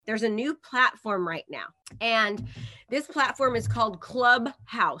there's a new platform right now. And this platform is called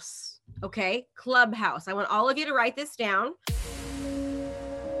Clubhouse. Okay, Clubhouse. I want all of you to write this down.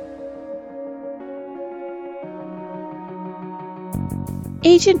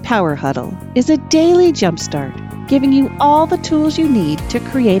 Agent Power Huddle is a daily jumpstart, giving you all the tools you need to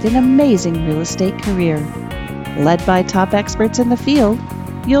create an amazing real estate career. Led by top experts in the field,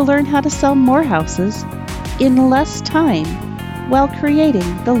 you'll learn how to sell more houses in less time while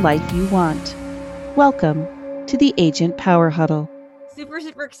creating the life you want. Welcome to the Agent Power Huddle. Super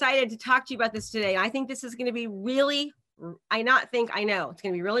excited to talk to you about this today. I think this is going to be I know it's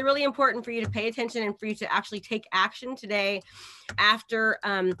going to be really important for you to pay attention and for you to actually take action today after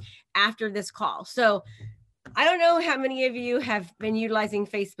this call. So I don't know how many of you have been utilizing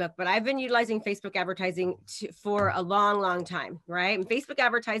Facebook, but I've been utilizing Facebook advertising for a long time, right? And Facebook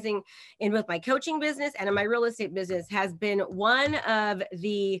advertising in both my coaching business and in my real estate business has been one of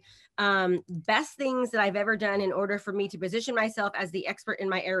the best things that I've ever done in order for me to position myself as the expert in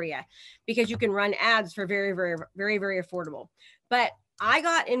my area, because you can run ads for very affordable. But I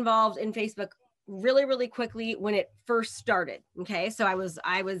got involved in Facebook really quickly when it first started. Okay. So I was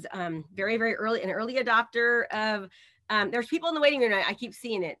very early, an early adopter of, there's people in the waiting room. I keep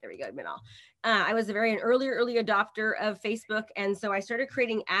seeing it. There we go. I was an early adopter of Facebook. And so I started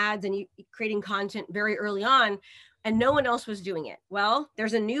creating ads and creating content very early on, and no one else was doing it. Well,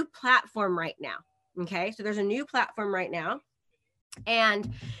 there's a new platform right now. Okay. So there's a new platform right now.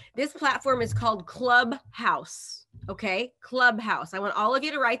 And this platform is called Clubhouse. Okay. Clubhouse. I want all of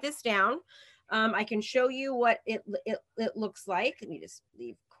you to write this down. I can show you what it looks like. Let me just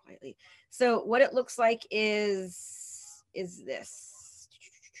leave quietly. So what it looks like is this.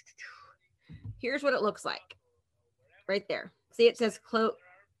 Here's what it looks like right there. See, it says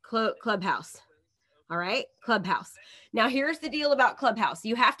Clubhouse. All right, Clubhouse. Now, here's the deal about Clubhouse.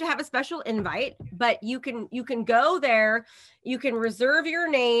 You have to have a special invite, but you can go there. You can reserve your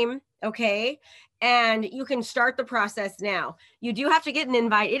name, okay? And you can start the process now. You do have to get an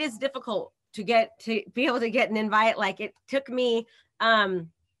invite. It is difficult to be able to get an invite. Like, it took me a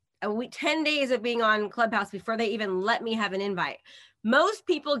week, 10 days of being on Clubhouse before they even let me have an invite. Most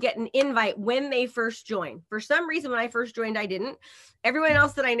people get an invite when they first join. For some reason, when I first joined, I didn't. Everyone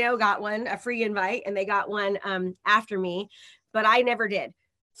else that I know got a free invite, and they got one after me, but I never did.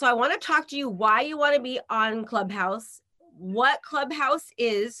 So I want to talk to you why you want to be on Clubhouse, what Clubhouse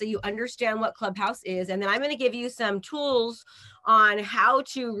is, so you understand what Clubhouse is. And then I'm going to give you some tools on how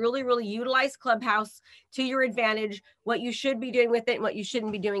to really utilize Clubhouse to your advantage, what you should be doing with it and what you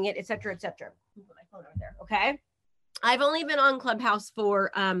shouldn't be doing it, et cetera. Put my phone over there, okay? I've only been on Clubhouse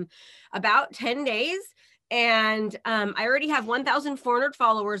for about 10 days. And I already have 1,400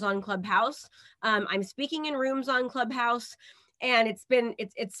 followers on Clubhouse. I'm speaking in rooms on Clubhouse, and it's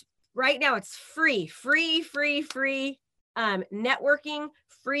right now it's free networking,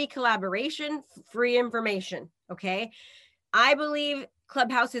 free collaboration, free information. Okay. I believe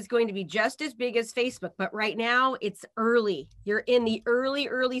Clubhouse is going to be just as big as Facebook, but right now it's early. You're in the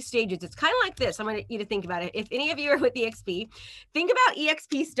early stages. It's kind of like this. I want you to think about it. If any of you are with EXP, think about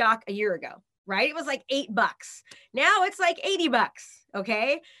EXP stock a year ago, right? It was like $8. Now it's like $80.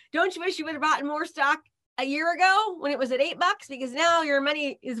 Okay. Don't you wish you would have bought more stock a year ago when it was at $8? Because now your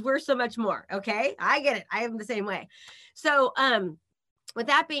money is worth so much more. Okay. I get it. I am the same way. So, with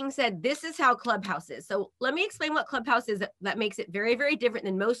that being said, this is how Clubhouse is. So let me explain what Clubhouse is that makes it very different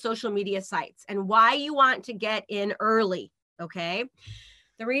than most social media sites, and why you want to get in early, okay?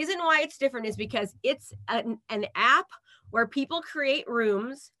 The reason why it's different is because it's an app where people create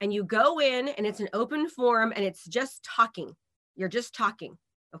rooms, and you go in, and it's an open forum, and it's just talking. You're just talking,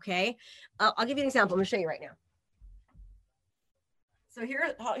 okay? I'll give you an example. I'm going to show you right now. So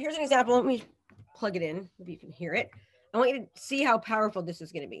here's an example. Let me plug it in if you can hear it. I want you to see how powerful this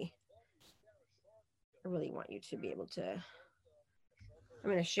is going to be. I really want you to be able to, I'm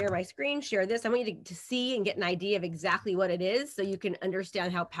going to share my screen, share this. I want you to see and get an idea of exactly what it is, so you can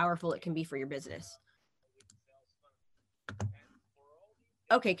understand how powerful it can be for your business.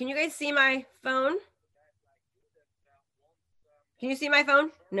 Okay, can you guys see my phone? Can you see my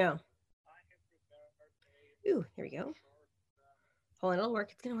phone? No. Ooh, here we go. Hold on, it'll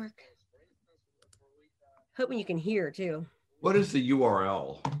work. It's going to work. Hoping you can hear too. What is the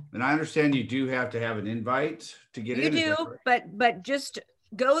URL? And I understand you do have to have an invite to get in. You do, but just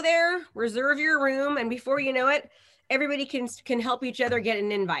go there, reserve your room, and before you know it, everybody can help each other get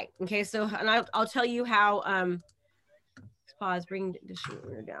an invite. Okay, so and I'll tell you how. Pause. Bring the screen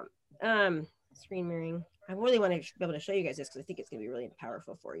mirror down. Screen mirroring. I really want to be able to show you guys this because I think it's going to be really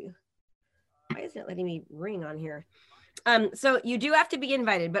powerful for you. Why isn't it letting me ring on here? So you do have to be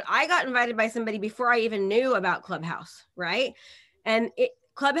invited, but I got invited by somebody before I even knew about Clubhouse, right? And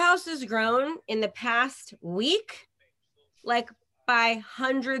Clubhouse has grown in the past week, like by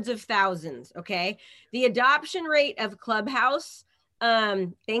hundreds of thousands. Okay. The adoption rate of Clubhouse,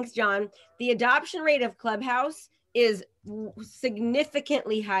 thanks, John. The adoption rate of Clubhouse is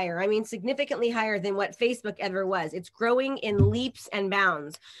significantly higher. I mean, significantly higher than what Facebook ever was. It's growing in leaps and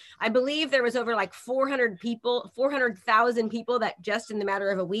bounds. I believe there was over like 400,000 people that just in the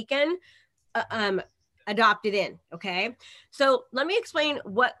matter of a weekend adopted in. Okay. So let me explain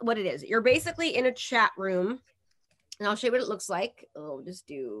what it is. You're basically in a chat room, and I'll show you what it looks like. Oh, just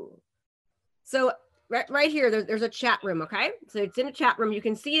do. So right here, there's a chat room. Okay. So it's in a chat room. You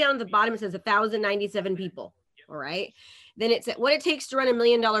can see down at the bottom, it says 1,097 people. All right. Then it's what it takes to run $1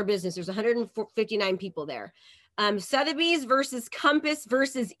 million business. There's 159 people there. Sotheby's versus Compass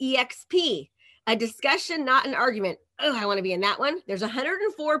versus EXP, a discussion, not an argument. Oh, I want to be in that one. There's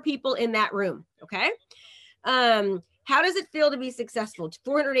 104 people in that room. Okay. How does it feel to be successful?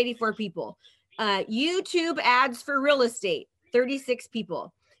 484 people. YouTube ads for real estate, 36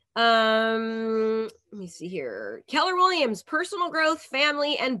 people. Let me see here. Keller Williams, personal growth,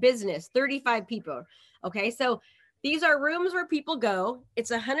 family, and business, 35 people. Okay, so these are rooms where people go. It's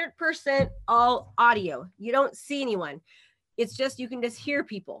 100% all audio. You don't see anyone. It's just, you can just hear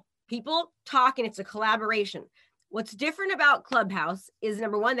people talk, and it's a collaboration. What's different about Clubhouse is,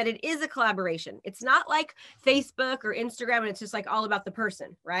 number one, that it is a collaboration. It's not like Facebook or Instagram, and it's just like all about the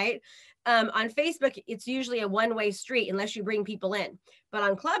person, right? On Facebook, it's usually a one-way street unless you bring people in. But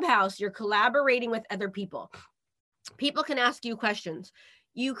on Clubhouse, you're collaborating with other people. People can ask you questions.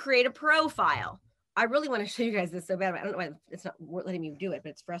 You create a profile. I really want to show you guys this so bad. I don't know why it's not letting me do it, but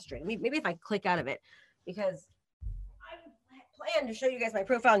it's frustrating. Maybe if I click out of it, because I plan to show you guys my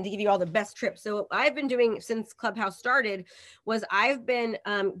profile and to give you all the best trips. So what I've been doing since Clubhouse started was I've been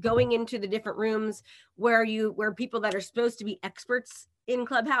going into the different rooms where people that are supposed to be experts in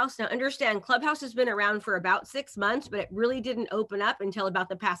Clubhouse. Now understand, Clubhouse has been around for about 6 months, but it really didn't open up until about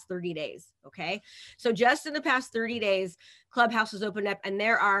the past 30 days. Okay. So just in the past 30 days, Clubhouse has opened up, and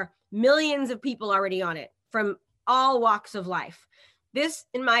there are millions of people already on it from all walks of life. This,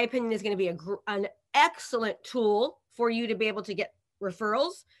 in my opinion, is going to be an excellent tool for you to be able to get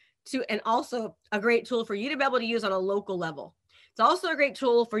referrals to, and also a great tool for you to be able to use on a local level. It's also a great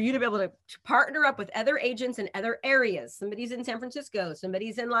tool for you to be able to partner up with other agents in other areas. Somebody's in San Francisco,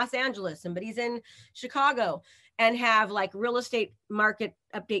 somebody's in Los Angeles, somebody's in Chicago, and have like real estate market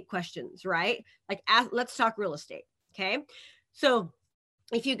update questions, right? Like, let's talk real estate. Okay. So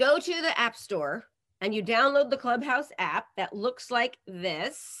if you go to the App Store and you download the Clubhouse app, that looks like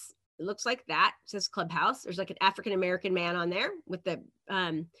this. It looks like that. It says Clubhouse. There's like an African-American man on there with the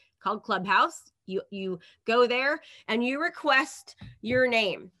called Clubhouse. You go there and you request your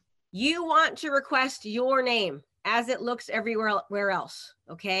name. You want to request your name as it looks everywhere else.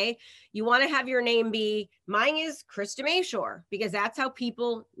 Okay. You want to have your name be, mine is Krista Mashore, because that's how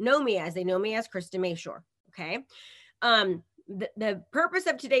people know me as. They know me as Krista Mashore. Okay. The purpose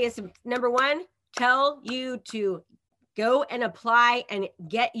of today is to, number one, tell you to go and apply and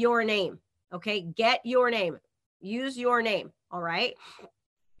get your name. Okay. Get your name. Use your name. All right.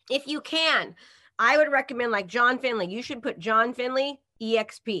 If you can, I would recommend like John Finley. You should put John Finley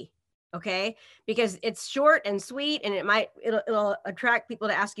EXP. Okay. Because it's short and sweet, and it'll attract people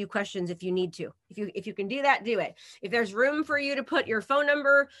to ask you questions if you need to. If you can do that, do it. If there's room for you to put your phone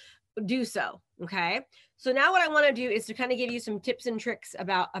number, do so. Okay. So now what I want to do is to kind of give you some tips and tricks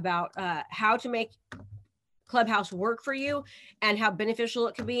about how to make Clubhouse work for you and how beneficial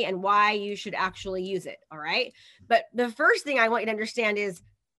it can be and why you should actually use it. All right. But the first thing I want you to understand is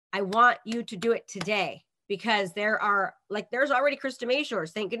I want you to do it today, because there's already Krista Mashore.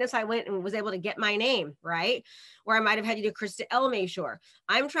 Thank goodness I went and was able to get my name, right? Or I might have had to do Krista L. Mashore.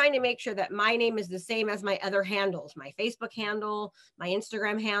 I'm trying to make sure that my name is the same as my other handles, my Facebook handle, my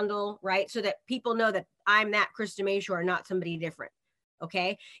Instagram handle, right? So that people know that I'm that Krista Mashore, not somebody different.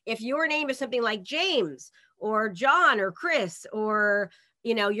 Okay. If your name is something like James or John or Chris, or,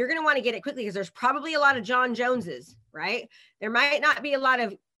 you're going to want to get it quickly, because there's probably a lot of John Joneses, right? There might not be a lot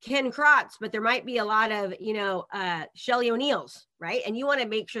of Ken Krotz, but there might be a lot of, Shelly O'Neill's, right? And you want to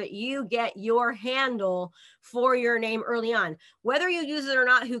make sure that you get your handle for your name early on. Whether you use it or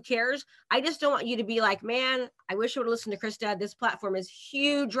not, who cares? I just don't want you to be like, man, I wish I would have listened to Krista. This platform is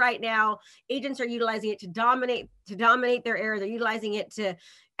huge right now. Agents are utilizing it to dominate their area. They're utilizing it to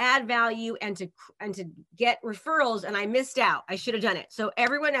add value and to get referrals. And I missed out. I should have done it. So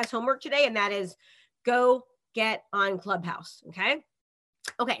everyone has homework today, and that is go get on Clubhouse. Okay.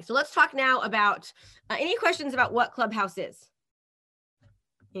 Okay, so let's talk now about any questions about what Clubhouse is.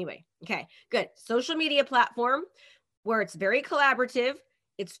 Anyway, okay, good. Social media platform where it's very collaborative.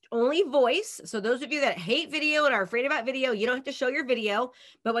 It's only voice. So those of you that hate video and are afraid about video, you don't have to show your video.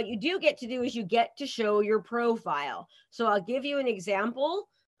 But what you do get to do is you get to show your profile. So I'll give you an example.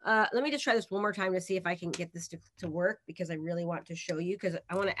 Let me just try this one more time to see if I can get this to work, because I really want to show you, because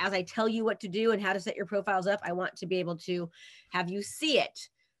I want to, as I tell you what to do and how to set your profiles up, I want to be able to have you see it.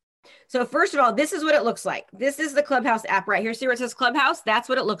 So first of all, this is what it looks like. This is the Clubhouse app right here. See where it says Clubhouse? That's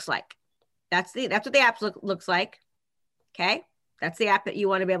what it looks like. That's what the app looks like. Okay. That's the app that you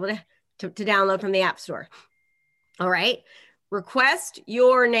want to be able to download from the App Store. All right. Request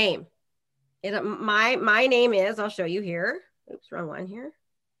your name. My name is, I'll show you here. Oops, wrong one here.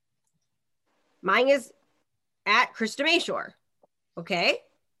 Mine is at Krista Mashore. Okay.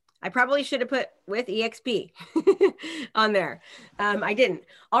 I probably should have put with EXP on there. I didn't.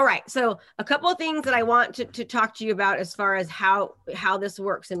 All right. So a couple of things that I want to talk to you about as far as how this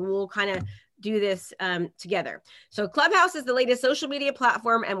works, and we'll kind of do this together. So Clubhouse is the latest social media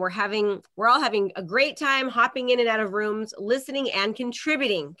platform, and we're all having a great time hopping in and out of rooms, listening and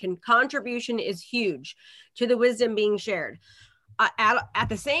contributing. Contribution is huge to the wisdom being shared. At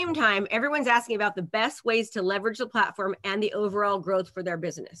the same time, everyone's asking about the best ways to leverage the platform and the overall growth for their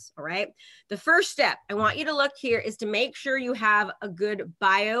business. All right. The first step I want you to look here is to make sure you have a good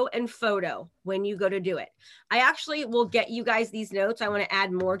bio and photo when you go to do it. I actually will get you guys these notes. I want to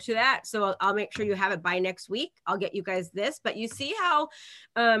add more to that. So I'll make sure you have it by next week. I'll get you guys this, but you see how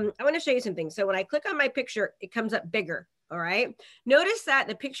I want to show you something. So when I click on my picture, it comes up bigger. All right. Notice that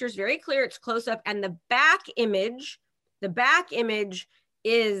the picture is very clear. It's close up, and the back image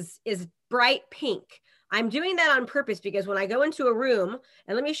is bright pink. I'm doing that on purpose because when I go into a room,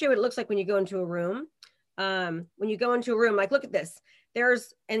 and let me show you what it looks like when you go into a room. When you go into a room, like, look at this.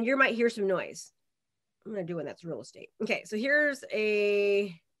 And you might hear some noise. I'm going to do one that's real estate. Okay. So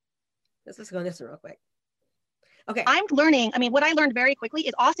let's go on this one real quick. Okay. I'm learning. I mean, what I learned very quickly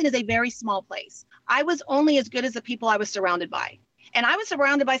is Austin is a very small place. I was only as good as the people I was surrounded by. And I was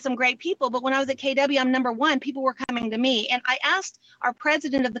surrounded by some great people, but when I was at KW, I'm number one, people were coming to me. And I asked our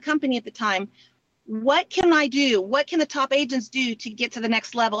president of the company at the time, what can I do? What can the top agents do to get to the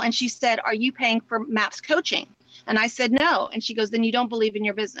next level? And she said, are you paying for MAPS coaching? And I said, no. And she goes, then you don't believe in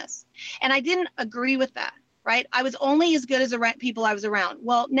your business. And I didn't agree with that, right? I was only as good as the people I was around.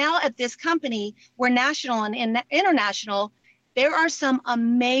 Well, now at this company, we're national and international. There are some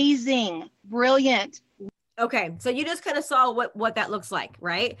amazing, brilliant. Okay, so you just kind of saw what that looks like,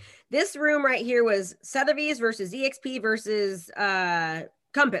 right? This room right here was Sotheby's versus EXP versus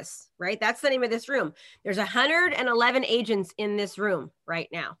Compass, right? That's the name of this room. There's 111 agents in this room right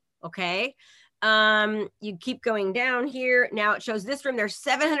now, okay? You keep going down here. Now it shows this room. There's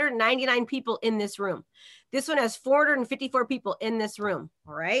 799 people in this room. This one has 454 people in this room,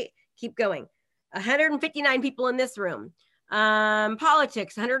 all right? Keep going. 159 people in this room.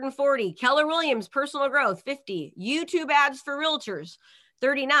 Politics, 140. Keller Williams, personal growth, 50. YouTube ads for realtors,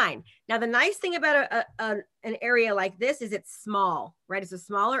 39. Now, the nice thing about an area like this is it's small, right? It's a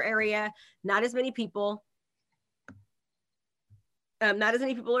smaller area, not as many people. Not as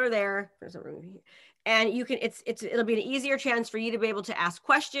many people are there. There's a room here. And you can, it'll be an easier chance for you to be able to ask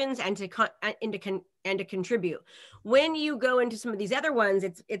questions and to contribute. When you go into some of these other ones,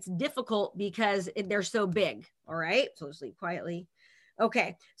 it's difficult because they're so big. All right. So let's leave quietly.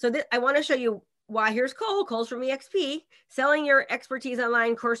 Okay. So I want to show you why. Here's Cole. Cole's from EXP, selling your expertise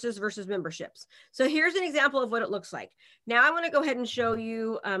online courses versus memberships. So here's an example of what it looks like. Now I want to go ahead and show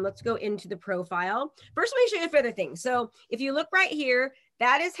you, let's go into the profile. First, let me show you a few other things. So if you look right here,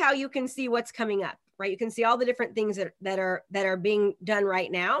 that is how you can see what's coming up, right? You can see all the different things that are being done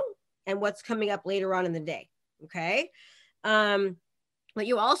right now and what's coming up later on in the day. Okay. What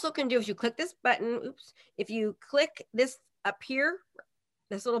you also can do is you click this button. Oops. If you click this up here,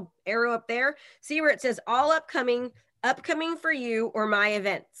 this little arrow up there, see where it says all upcoming for you or my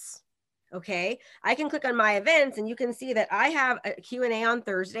events. Okay. I can click on my events and you can see that I have a Q&A on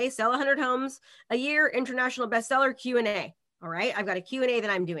Thursday, sell 100 homes a year, international bestseller Q&A. All right. I've got a Q&A that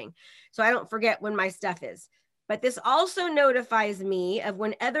I'm doing, so I don't forget when my stuff is. But this also notifies me of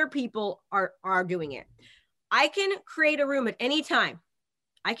when other people are doing it. I can create a room at any time.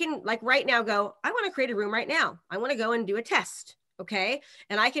 I can, like right now, go, I want to create a room right now. I want to go and do a test. Okay.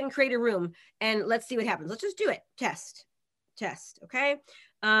 And I can create a room and let's see what happens. Let's just do it. Test. Okay.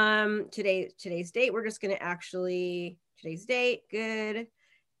 Today's date, we're just going to today's date. Good.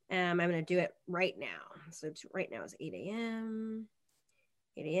 I'm going to do it right now. So right now is 8 a.m.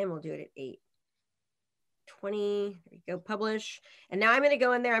 8 a.m. We'll do it at 20, there you go, publish. And now I'm going to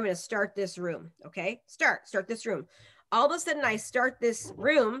go in there. I'm going to start this room. Okay. Start this room. All of a sudden I start this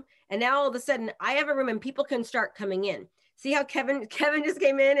room, and now all of a sudden I have a room and people can start coming in. See how Kevin just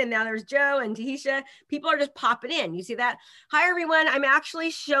came in, and now there's Joe and Tahisha. People are just popping in. You see that? Hi, everyone. I'm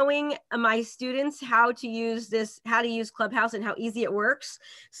actually showing my students how to use Clubhouse and how easy it works.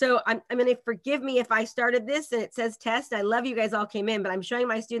 So I'm going to forgive me if I started this and it says test. I love you guys all came in, but I'm showing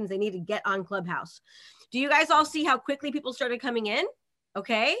my students they need to get on Clubhouse. Do you guys all see how quickly people started coming in?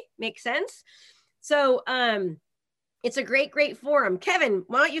 Okay, makes sense. So it's a great forum. Kevin,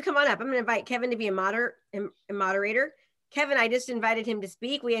 why don't you come on up? I'm going to invite Kevin to be a moderator. Kevin, I just invited him to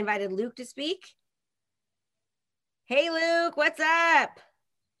speak. We invited Luke to speak. Hey, Luke, what's up?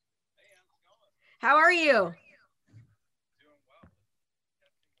 Hey, how's it going? How are you? Doing well.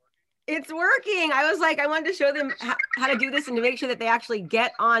 It's working. I was like, I wanted to show them how to do this and to make sure that they actually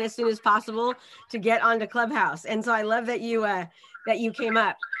get on as soon as possible to get onto Clubhouse. And so I love that you came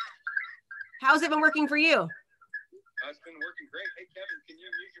up. How's it been working for you? It's been working great. Hey, Kevin, can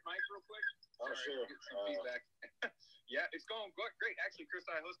you mute your mic real quick? Oh, sure. Get some feedback. Yeah, it's going great. Actually, Chris,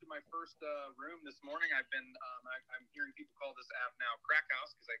 I hosted my first room this morning. I've been, I'm hearing people call this app now Crack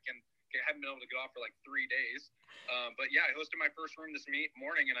House because I haven't been able to get off for like 3 days. But yeah, I hosted my first room this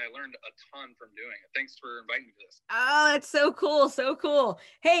morning, and I learned a ton from doing it. Thanks for inviting me to this. Oh, that's so cool. So cool.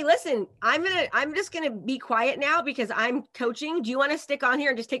 Hey, listen, I'm just going to be quiet now because I'm coaching. Do you want to stick on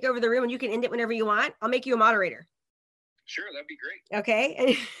here and just take over the room, and you can end it whenever you want? I'll make you a moderator. Sure, that'd be great.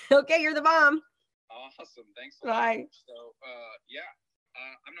 Okay. Okay, you're the bomb. Awesome. Thanks. Bye. So, yeah,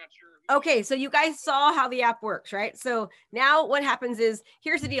 I'm not sure. Okay, so you guys saw how the app works, right? So now what happens is,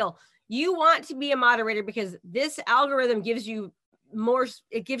 here's the deal. You want to be a moderator because this algorithm gives you more,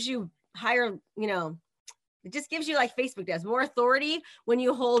 it gives you higher, it just gives you, like Facebook does, more authority when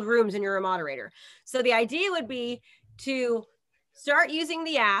you hold rooms and you're a moderator. So the idea would be to start using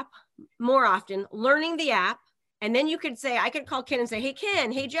the app more often, learning the app. And then you could say, I could call Ken and say, hey,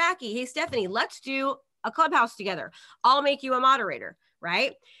 Ken, hey, Jackie, hey, Stephanie, let's do a Clubhouse together. I'll make you a moderator,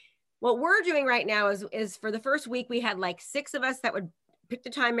 right? What we're doing right now is for the first week, we had like 6 of us that would pick the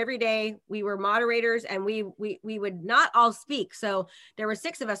time every day. We were moderators, and we would not all speak. So there were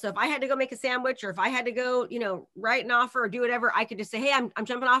 6 of us. So if I had to go make a sandwich, or if I had to go, write an offer or do whatever, I could just say, hey, I'm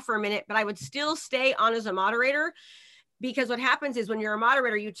jumping off for a minute, but I would still stay on as a moderator. Because what happens is when you're a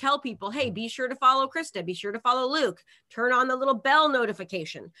moderator, you tell people, hey, be sure to follow Krista, be sure to follow Luke, turn on the little bell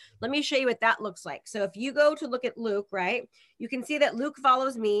notification. Let me show you what that looks like. So if you go to look at Luke, right, you can see that Luke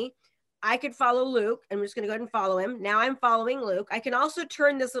follows me. I could follow Luke. I'm just going to go ahead and follow him. Now I'm following Luke. I can also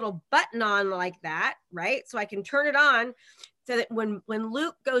turn this little button on like that, right? So I can turn it on so that when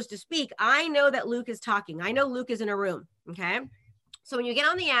Luke goes to speak, I know that Luke is talking. I know Luke is in a room, okay? So when you get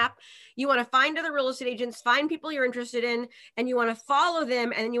on the app, you want to find other real estate agents, find people you're interested in, and you want to follow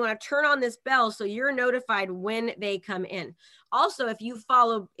them, and then you want to turn on this bell so you're notified when they come in. Also, when you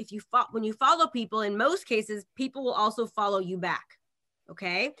follow people, in most cases, people will also follow you back.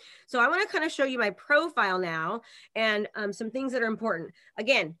 Okay, so I want to kind of show you my profile now and some things that are important.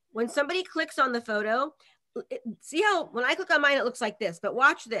 Again, when somebody clicks on the photo, see how when I click on mine, it looks like this, but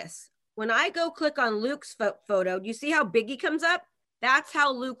watch this. When I go click on Luke's photo, do you see how big he comes up? That's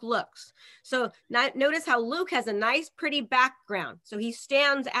how Luke looks. So notice how Luke has a nice, pretty background. So he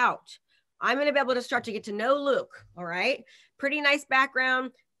stands out. I'm going to be able to start to get to know Luke. All right. Pretty nice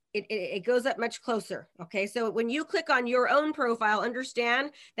background. It goes up much closer. Okay. So when you click on your own profile,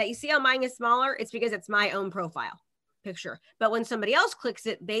 understand that you see how mine is smaller. It's because it's my own profile picture. But when somebody else clicks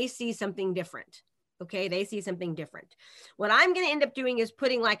it, they see something different. Okay. They see something different. What I'm going to end up doing is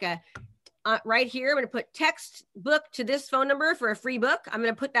putting like right here, I'm going to put text book to this phone number for a free book. I'm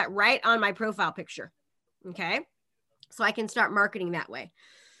going to put that right on my profile picture. Okay. So I can start marketing that way.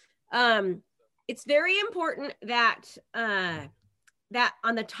 It's very important that, that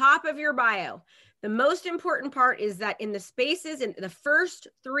on the top of your bio, the most important part is that in the spaces in the first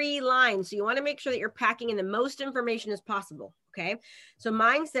 3 lines, so you want to make sure that you're packing in the most information as possible. Okay. So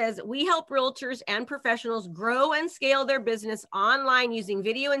mine says, we help realtors and professionals grow and scale their business online using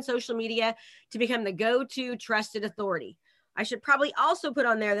video and social media to become the go-to trusted authority. I should probably also put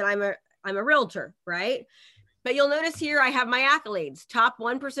on there that I'm a realtor, right? But you'll notice here, I have my accolades, top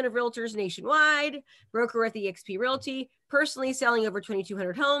 1% of realtors nationwide, broker with eXp Realty, personally selling over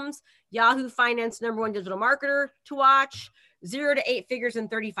 2,200 homes, Yahoo Finance #1 digital marketer to watch, 0 to 8 figures in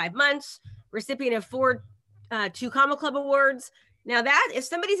 35 months, recipient of 4 2 Comma Club awards. Now that if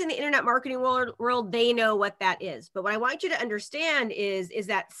somebody's in the internet marketing world, they know what that is. But what I want you to understand is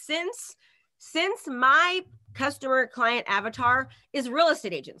that since my customer client avatar is real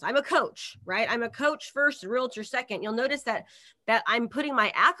estate agents. I'm a coach, right? I'm a coach first, realtor second. You'll notice that I'm putting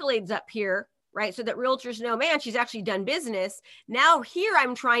my accolades up here, right? So that realtors know, man, she's actually done business. Now here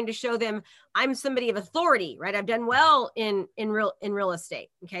I'm trying to show them I'm somebody of authority, right? I've done well in real estate.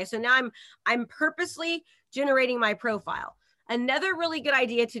 Okay. So now I'm purposely generating my profile. Another really good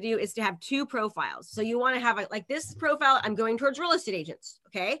idea to do is to have 2 profiles. So you want to have like this profile, I'm going towards real estate agents.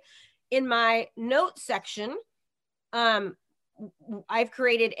 Okay. In my notes section, I've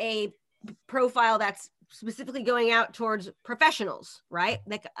created a profile that's specifically going out towards professionals, right?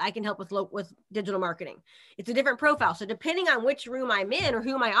 That I can help with digital marketing. It's a different profile. So depending on which room I'm in or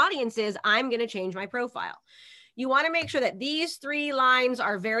who my audience is, I'm going to change my profile. You want to make sure that these 3 lines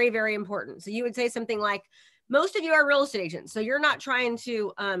are very, very important. So you would say something like, most of you are real estate agents. So you're not trying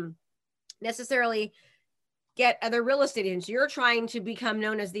to necessarily get other real estate agents. You're trying to become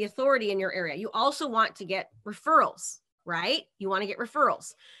known as the authority in your area. You also want to get referrals, right? You want to get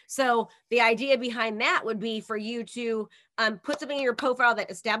referrals. So the idea behind that would be for you to put something in your profile that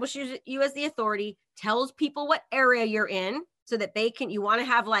establishes you as the authority, tells people what area you're in so that you want to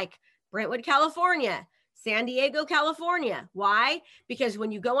have like Brentwood, California, San Diego, California. Why? Because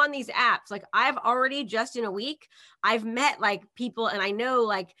when you go on these apps, like I've already just in a week, I've met like people, and I know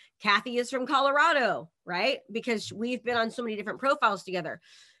like Kathy is from Colorado, right? Because we've been on so many different profiles together.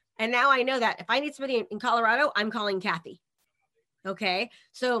 And now I know that if I need somebody in Colorado, I'm calling Kathy. Okay.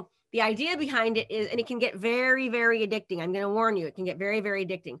 So the idea behind it is, and it can get very, very addicting. I'm going to warn you, it can get very, very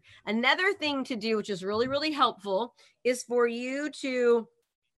addicting. Another thing to do, which is really, really helpful, is for you to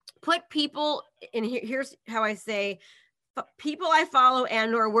put people in here. Here's how I say people I follow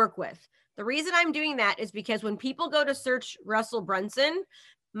and or work with. The reason I'm doing that is because when people go to search Russell Brunson,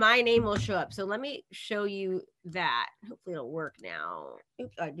 my name will show up. So let me show you that. Hopefully it'll work now.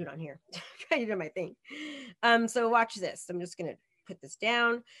 Oops, I do it on here. I did my thing. So watch this. I'm just going to put this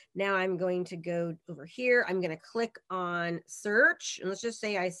down. Now I'm going to go over here. I'm going to click on search. And let's just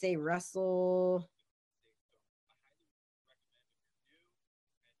say I say Russell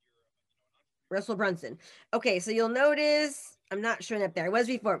Brunson. Okay, so you'll notice I'm not showing up there. I was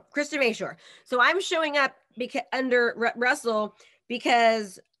before. Kristen Mayshore. So I'm showing up under Russell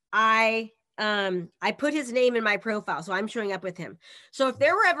because I put his name in my profile. So I'm showing up with him. So if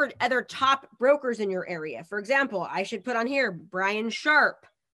there were ever other top brokers in your area, for example, I should put on here Brian Sharp,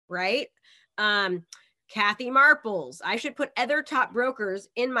 right? Kathy Marples. I should put other top brokers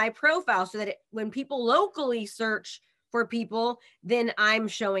in my profile so that when people locally search for people, then I'm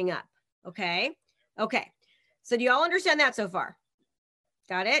showing up. Okay. Okay. So do you all understand that so far?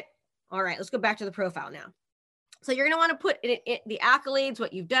 Got it? All right, let's go back to the profile now. So you're going to want to put in the accolades,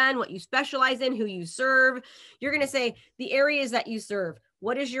 what you've done, what you specialize in, who you serve. You're going to say the areas that you serve.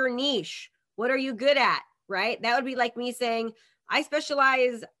 What is your niche? What are you good at? Right? That would be like me saying, I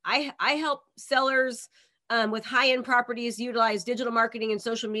specialize, I help sellers with high-end properties utilize digital marketing and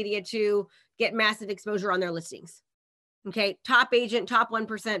social media to get massive exposure on their listings. Okay, top agent, top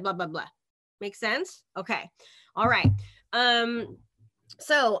 1%, blah, blah, blah. Make sense? Okay. All right.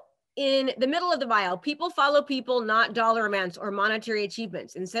 So in the middle of the bio, people follow people, not dollar amounts or monetary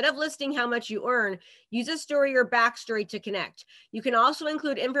achievements. Instead of listing how much you earn, use a story or backstory to connect. You can also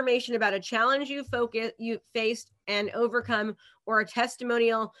include information about a challenge you faced and overcome, or a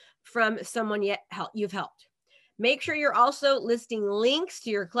testimonial from someone you've helped. Make sure you're also listing links to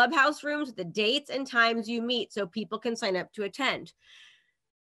your clubhouse rooms, the dates and times you meet so people can sign up to attend.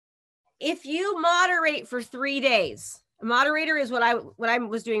 If you moderate for 3 days, a moderator is what I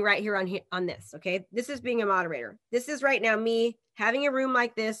was doing right here on this, okay? This is being a moderator. This is right now me having a room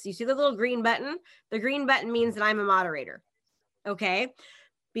like this. You see the little green button? The green button means that I'm a moderator, okay?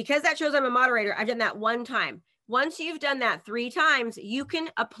 Because that shows I'm a moderator, I've done that 1 time. Once you've done that 3 times, you can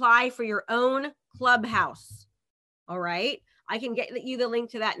apply for your own clubhouse. All right. I can get you the link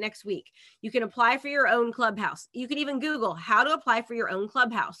to that next week. You can apply for your own clubhouse. You can even Google how to apply for your own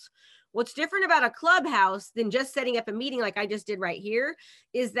clubhouse. What's different about a clubhouse than just setting up a meeting like I just did right here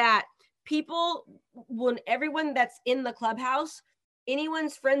is that when everyone that's in the clubhouse,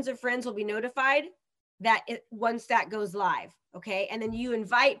 anyone's friends of friends will be notified that once that goes live. Okay. And then you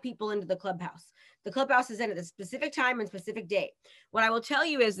invite people into the clubhouse. The clubhouse is in at a specific time and specific date. What I will tell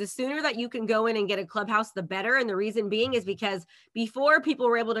you is the sooner that you can go in and get a clubhouse, the better. And the reason being is because before people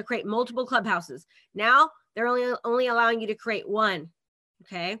were able to create multiple clubhouses. Now they're only allowing you to create 1.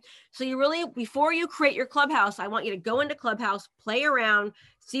 Okay. So you really, before you create your clubhouse, I want you to go into Clubhouse, play around,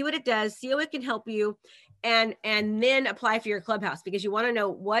 see what it does, see how it can help you. and then apply for your clubhouse, because you want to know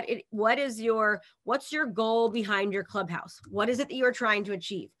what's your goal behind your clubhouse. What is it that you are trying to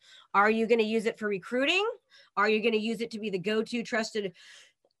achieve? Are you going to use it for recruiting? Are you going to use it to be the go-to trusted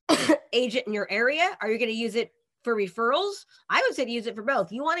agent in your area? Are you going to use it for referrals? I would say to use it for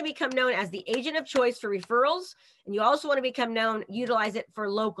both. You want to become known as the agent of choice for referrals, and you also want to become known, utilize it for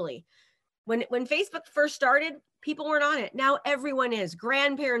locally. When Facebook first started, people weren't on it. Now everyone is.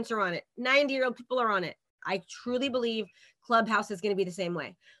 Grandparents are on it. 90-year-old people are on it. I truly believe Clubhouse is going to be the same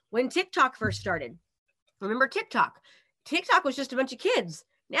way. When TikTok first started, remember TikTok? TikTok was just a bunch of kids.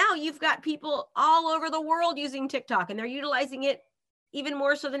 Now you've got people all over the world using TikTok, and they're utilizing it even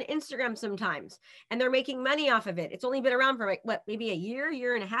more so than Instagram sometimes. And they're making money off of it. It's only been around for like, maybe a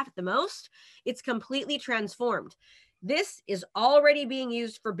year and a half at the most. It's completely transformed. This is already being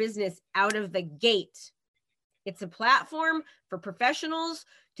used for business out of the gate. It's a platform for professionals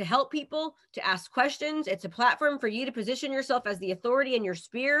to help people, to ask questions. It's a platform for you to position yourself as the authority in your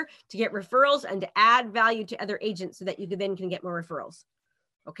sphere, to get referrals and to add value to other agents so that you then can get more referrals.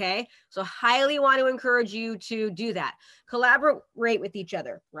 Okay. So highly want to encourage you to do that. Collaborate with each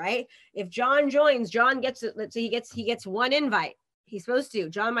other, right? If John joins, John gets it. Let's say he gets one invite. He's supposed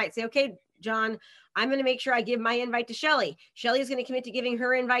to. John might say, okay, John, I'm going to make sure I give my invite to Shelly. Shelly is going to commit to giving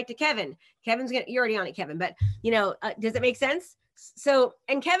her invite to Kevin. Kevin's going to, you're already on it, Kevin, but does it make sense? So,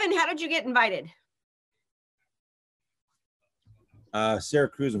 and Kevin, how did you get invited? Sarah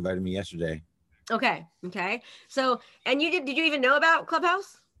Cruz invited me yesterday. Okay. So, and did you even know about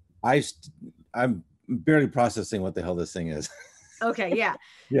Clubhouse? I'm barely processing what the hell this thing is. Okay. Yeah.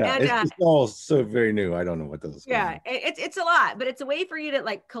 Yeah. And, it's all so very new. I don't know what this is. Yeah. It's a lot, but it's a way for you to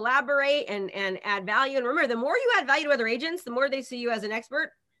like collaborate and add value. And remember, the more you add value to other agents, the more they see you as an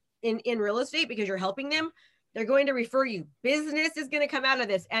expert in real estate because you're helping them. They're going to refer you. Business is going to come out of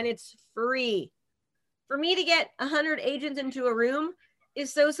this, and it's free. For me to get 100 agents into a room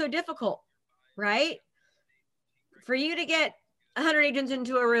is so difficult, right? For you to get 100 agents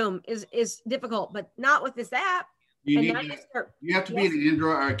into a room is difficult, but not with this app. You have to be an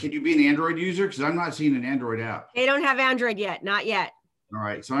Android. Can you be an Android user? Because I'm not seeing an Android app. They don't have Android yet. Not yet. All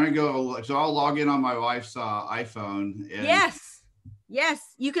right. So I'm going to go. So I'll log in on my wife's iPhone. And Yes.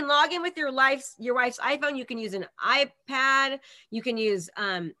 You can log in with your wife's iPhone. You can use an iPad. You can use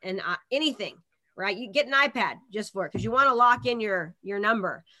anything, right? You get an iPad just for it because you want to lock in your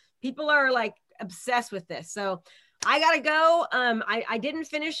number. People are like obsessed with this. So I got to go. I didn't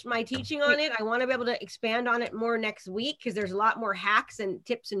finish my teaching on it. I want to be able to expand on it more next week because there's a lot more hacks and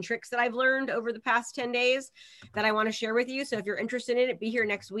tips and tricks that I've learned over the past 10 days that I want to share with you. So if you're interested in it, be here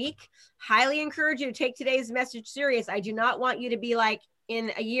next week. Highly encourage you to take today's message serious. I do not want you to be like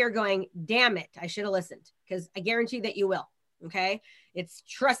in a year going, damn it, I should have listened, because I guarantee that you will. Okay.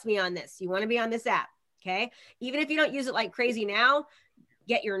 Trust me on this. You want to be on this app. Okay. Even if you don't use it like crazy now,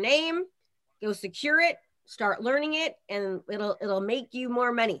 get your name, go secure it, start learning it, and it'll make you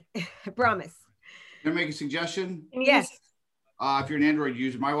more money. I promise. Can I make a suggestion? Yes. If you're an Android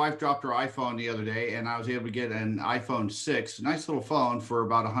user, my wife dropped her iPhone the other day, and I was able to get an iPhone 6, a nice little phone for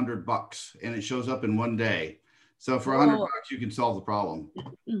about $100, and it shows up in one day. So for $100, you can solve the problem.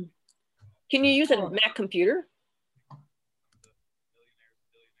 Can you use a Mac computer?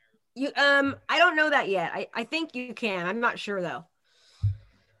 I don't know that yet. I think you can. I'm not sure though.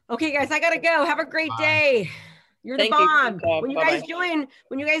 Okay, guys, I gotta go. Have a great day. You're the bomb. When you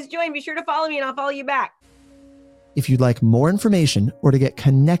guys join, be sure to follow me and I'll follow you back. If you'd like more information or to get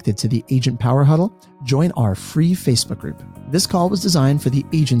connected to the Agent Power Huddle, join our free Facebook group. This call was designed for the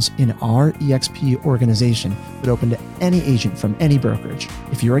agents in our EXP organization, but open to any agent from any brokerage.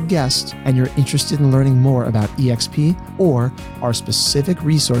 If you're a guest and you're interested in learning more about EXP or our specific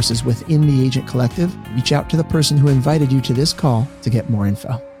resources within the Agent Collective, reach out to the person who invited you to this call to get more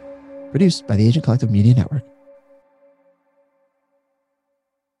info. Produced by the Agent Collective Media Network.